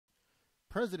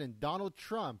President Donald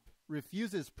Trump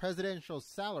refuses presidential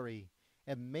salary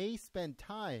and may spend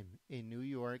time in New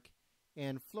York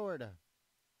and Florida.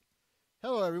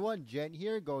 Hello everyone, Jen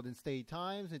here, Golden State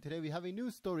Times, and today we have a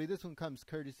news story. This one comes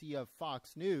courtesy of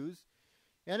Fox News,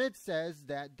 and it says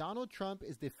that Donald Trump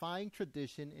is defying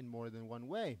tradition in more than one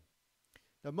way.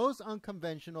 The most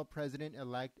unconventional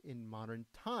president-elect in modern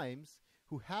times,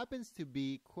 who happens to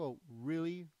be, quote,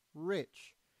 really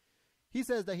rich. He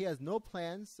says that he has no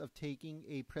plans of taking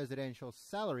a presidential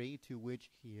salary to which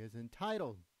he is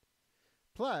entitled.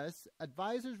 Plus,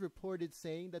 advisors reported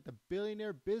saying that the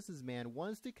billionaire businessman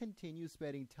wants to continue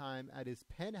spending time at his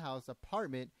penthouse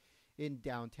apartment in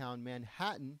downtown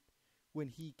Manhattan when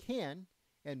he can,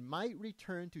 and might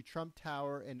return to Trump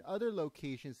Tower and other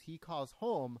locations he calls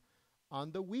home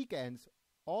on the weekends,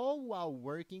 all while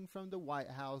working from the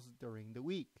White House during the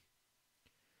week.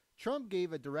 Trump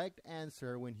gave a direct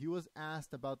answer when he was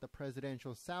asked about the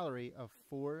presidential salary of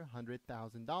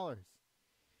 $400,000.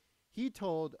 He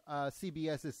told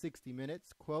CBS's 60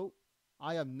 Minutes, quote,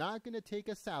 "I am not going to take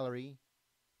a salary.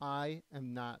 I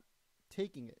am not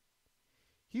taking it."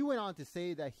 He went on to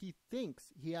say that he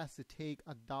thinks he has to take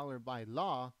 $1 by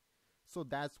law, so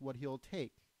that's what he'll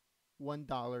take,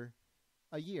 $1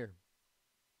 a year.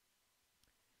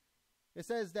 It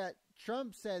says that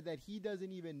Trump said that he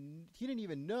didn't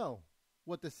even know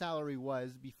what the salary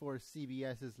was before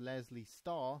CBS's Leslie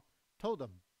Stahl told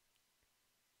him.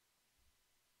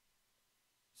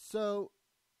 So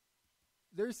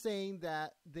they're saying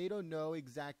that they don't know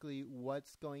exactly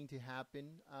what's going to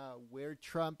happen, where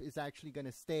Trump is actually going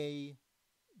to stay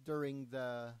during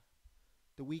the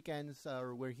weekends,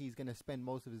 or where he's going to spend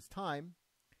most of his time.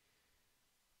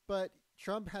 But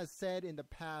Trump has said in the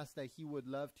past that he would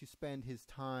love to spend his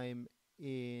time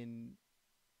in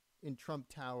Trump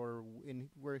Tower,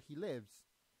 in where he lives,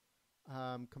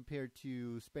 compared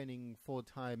to spending full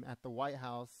time at the White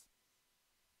House.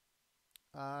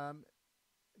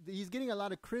 He's getting a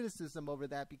lot of criticism over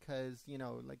that because,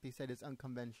 like they said, it's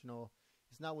unconventional.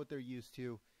 It's not what they're used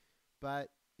to. But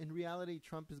in reality,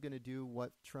 Trump is going to do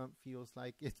what Trump feels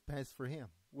like it's best for him,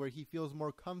 where he feels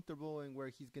more comfortable and where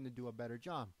he's going to do a better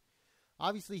job.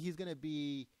 Obviously, he's going to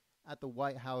be at the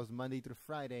White House Monday through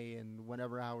Friday and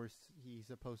whatever hours he's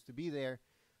supposed to be there.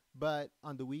 But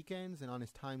on the weekends and on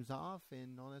his times off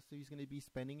and all that stuff, he's going to be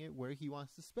spending it where he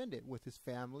wants to spend it, with his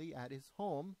family at his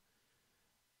home,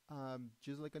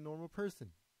 just like a normal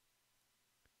person.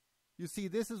 You see,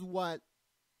 this is what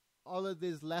all of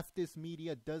this leftist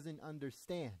media doesn't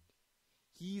understand.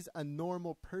 He's a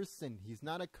normal person. He's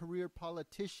not a career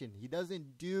politician. He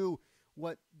doesn't do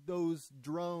what those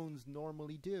drones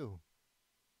normally do.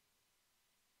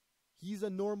 He's a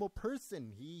normal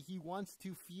person. He wants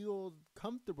to feel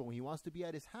comfortable. He wants to be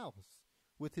at his house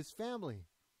with his family,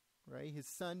 right? His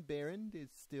son, Barron, is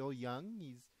still young.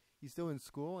 He's still in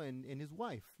school, and his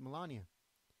wife, Melania.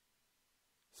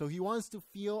 So he wants to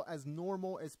feel as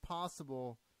normal as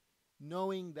possible,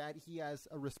 knowing that he has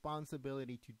a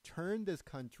responsibility to turn this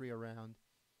country around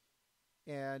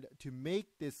and to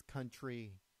make this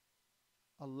country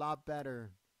a lot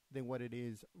better than what it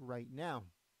is right now.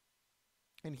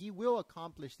 And he will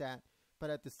accomplish that,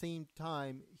 but at the same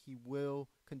time, he will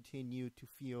continue to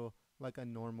feel like a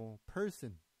normal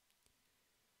person.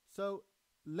 So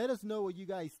let us know what you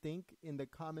guys think in the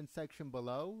comment section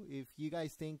below. If you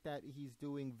guys think that he's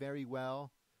doing very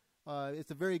well,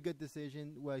 it's a very good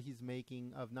decision what he's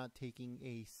making of not taking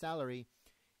a salary,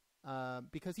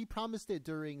 because he promised it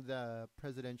during the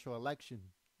presidential election.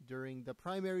 During the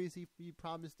primaries, he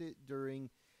promised it.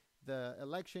 During the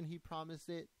election, he promised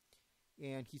it.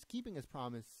 And he's keeping his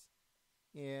promise.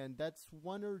 And that's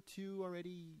one or two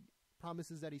already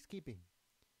promises that he's keeping.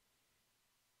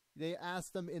 They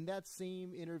asked him in that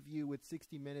same interview with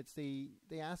 60 Minutes, they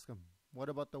asked him, what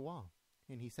about the wall?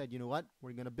 And he said, you know what?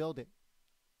 We're going to build it.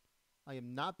 I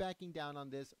am not backing down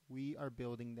on this. We are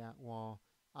building that wall.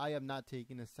 I am not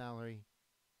taking a salary.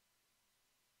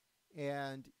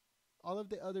 And all of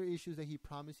the other issues that he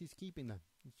promised, he's keeping them.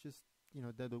 It's just,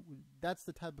 that's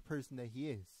the type of person that he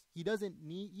is. He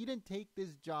didn't take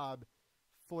this job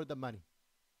for the money.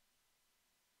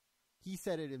 He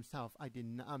said it himself.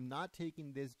 I'm not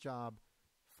taking this job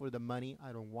for the money.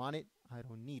 I don't want it. I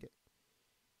don't need it.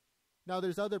 Now,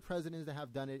 there's other presidents that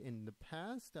have done it in the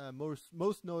past.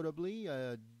 Most notably,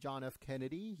 John F.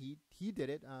 Kennedy. He did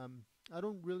it. I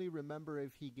don't really remember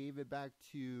if he gave it back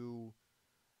to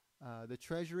the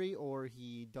Treasury or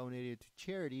he donated to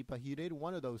charity, but he did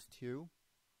one of those two.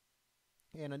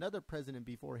 And another president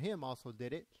before him also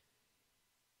did it.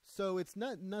 So it's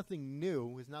nothing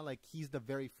new. It's not like he's the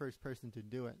very first person to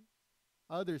do it.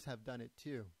 Others have done it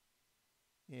too.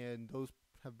 and those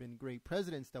have been great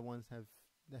presidents that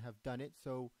have done it.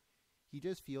 So he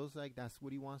just feels like that's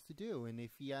what he wants to do. And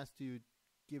if he has to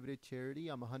give it a charity,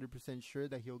 I'm 100% sure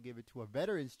that he'll give it to a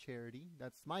veterans charity.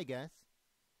 That's my guess.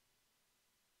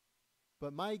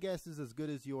 But my guess is as good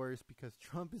as yours, because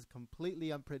Trump is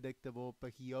completely unpredictable,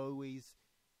 but he always,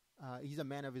 he's a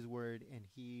man of his word, and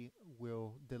he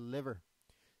will deliver.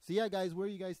 So yeah, guys, where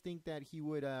do you guys think that he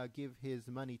would give his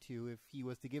money to if he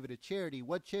was to give it a charity?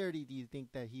 What charity do you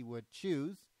think that he would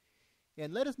choose?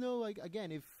 And let us know, like,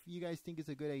 again, if you guys think it's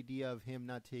a good idea of him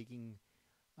not taking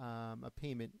a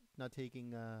payment, not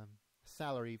taking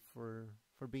salary for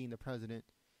being the president.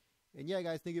 And yeah,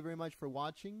 guys, thank you very much for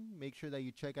watching. Make sure that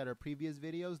you check out our previous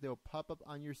videos. They'll pop up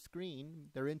on your screen.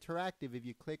 They're interactive. If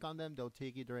you click on them, they'll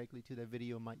take you directly to the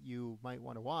video you might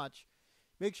want to watch.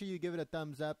 Make sure you give it a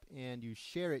thumbs up and you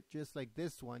share it just like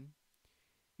this one.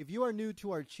 If you are new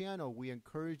to our channel, we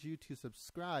encourage you to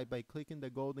subscribe by clicking the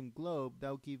golden globe.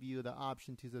 That'll give you the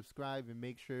option to subscribe, and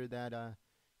make sure that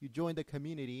you join the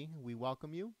community. We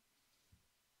welcome you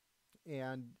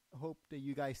and hope that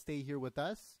you guys stay here with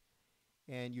us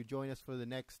and you join us for the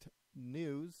next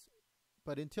news.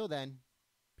 But until then,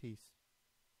 peace.